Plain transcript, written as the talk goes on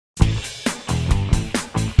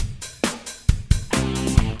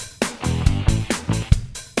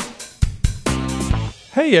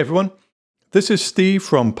Hey everyone, this is Steve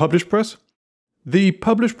from PublishPress. The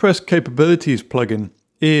PublishPress Capabilities plugin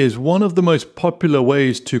is one of the most popular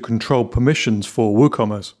ways to control permissions for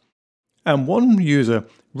WooCommerce. And one user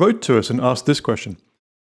wrote to us and asked this question.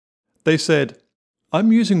 They said,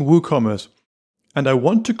 I'm using WooCommerce and I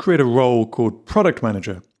want to create a role called Product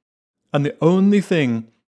Manager. And the only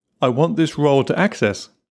thing I want this role to access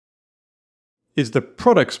is the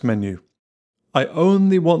Products menu. I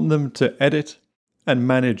only want them to edit and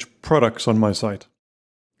manage products on my site.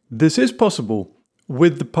 This is possible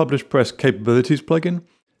with the PublishPress Capabilities plugin.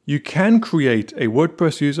 You can create a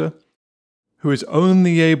WordPress user who is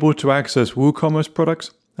only able to access WooCommerce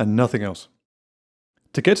products and nothing else.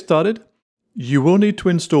 To get started, you will need to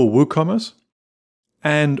install WooCommerce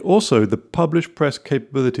and also the PublishPress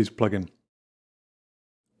Capabilities plugin.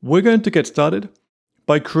 We're going to get started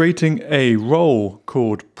by creating a role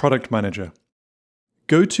called Product Manager.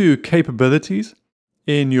 Go to Capabilities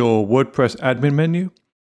in your WordPress admin menu,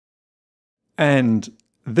 and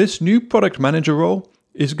this new Product Manager role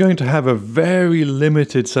is going to have a very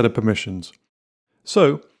limited set of permissions.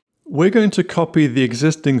 So we're going to copy the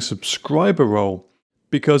existing subscriber role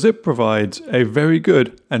because it provides a very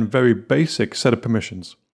good and very basic set of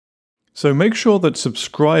permissions. So make sure that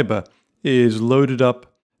subscriber is loaded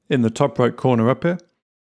up in the top right corner up here.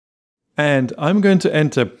 And I'm going to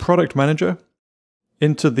enter Product Manager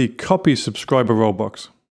into the Copy Subscriber role box.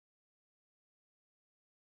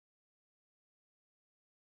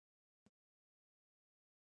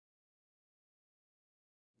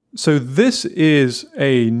 So this is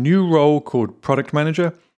a new role called Product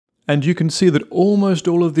Manager, and you can see that almost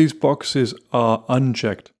all of these boxes are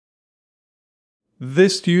unchecked.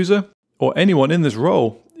 This user, or anyone in this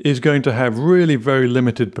role, is going to have really very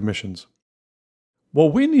limited permissions.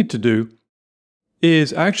 What we need to do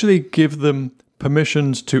is actually give them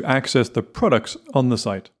permissions to access the products on the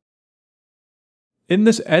site. In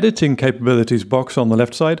this editing capabilities box on the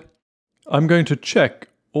left side, I'm going to check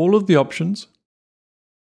all of the options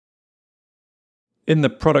in the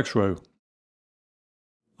products row.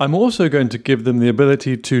 I'm also going to give them the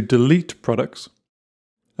ability to delete products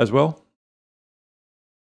as well.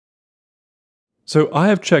 So I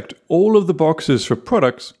have checked all of the boxes for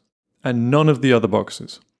products and none of the other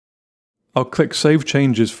boxes. I'll click Save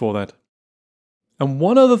Changes for that. And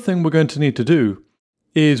one other thing we're going to need to do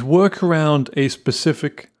is work around a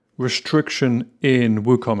specific restriction in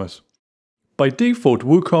WooCommerce. By default,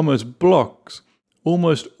 WooCommerce blocks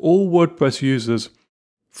almost all WordPress users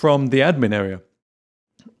from the admin area.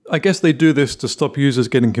 I guess they do this to stop users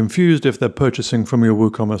getting confused if they're purchasing from your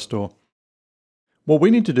WooCommerce store. What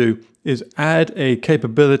we need to do is add a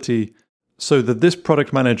capability so that this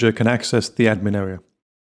product manager can access the admin area.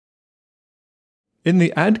 In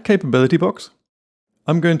the Add Capability box,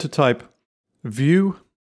 I'm going to type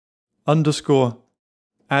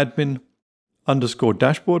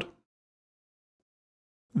view_admin_dashboard.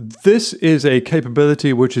 This is a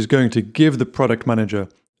capability which is going to give the product manager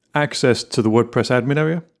access to the WordPress admin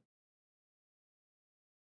area.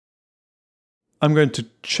 I'm going to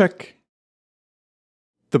check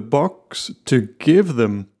the box to give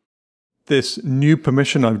them this new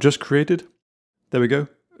permission I've just created. There we go.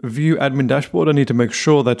 View admin dashboard. I need to make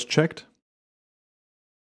sure that's checked.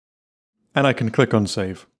 And I can click on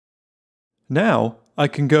Save. Now I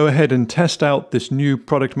can go ahead and test out this new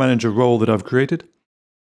product manager role that I've created.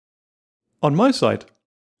 On my site,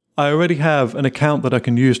 I already have an account that I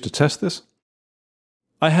can use to test this.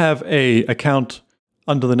 I have an account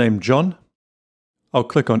under the name John. I'll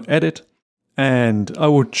click on Edit, and I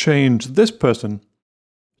will change this person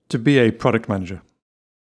to be a product manager.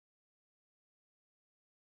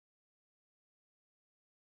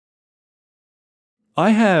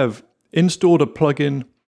 I have installed a plugin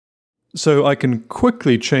so I can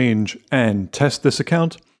quickly change and test this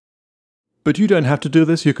account, but you don't have to do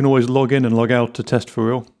this. You can always log in and log out to test for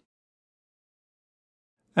real.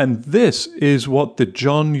 And this is what the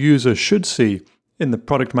John user should see in the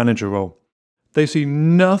product manager role. They see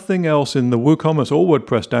nothing else in the WooCommerce or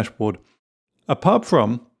WordPress dashboard apart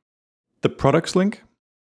from the products link.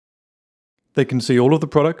 They can see all of the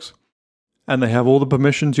products and they have all the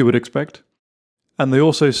permissions you would expect. And they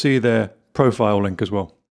also see their profile link as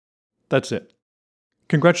well. That's it.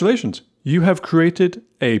 Congratulations! You have created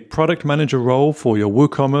a product manager role for your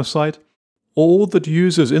WooCommerce site. All that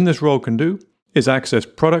users in this role can do is access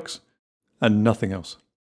products and nothing else.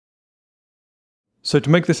 So to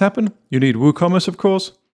make this happen, you need WooCommerce, of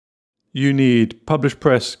course. You need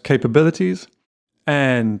PublishPress Capabilities.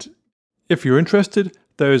 And if you're interested,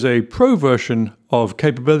 there is a pro version of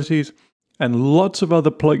Capabilities and lots of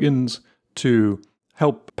other plugins to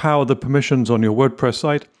help power the permissions on your WordPress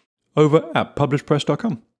site over at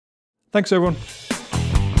PublishPress.com. Thanks, everyone.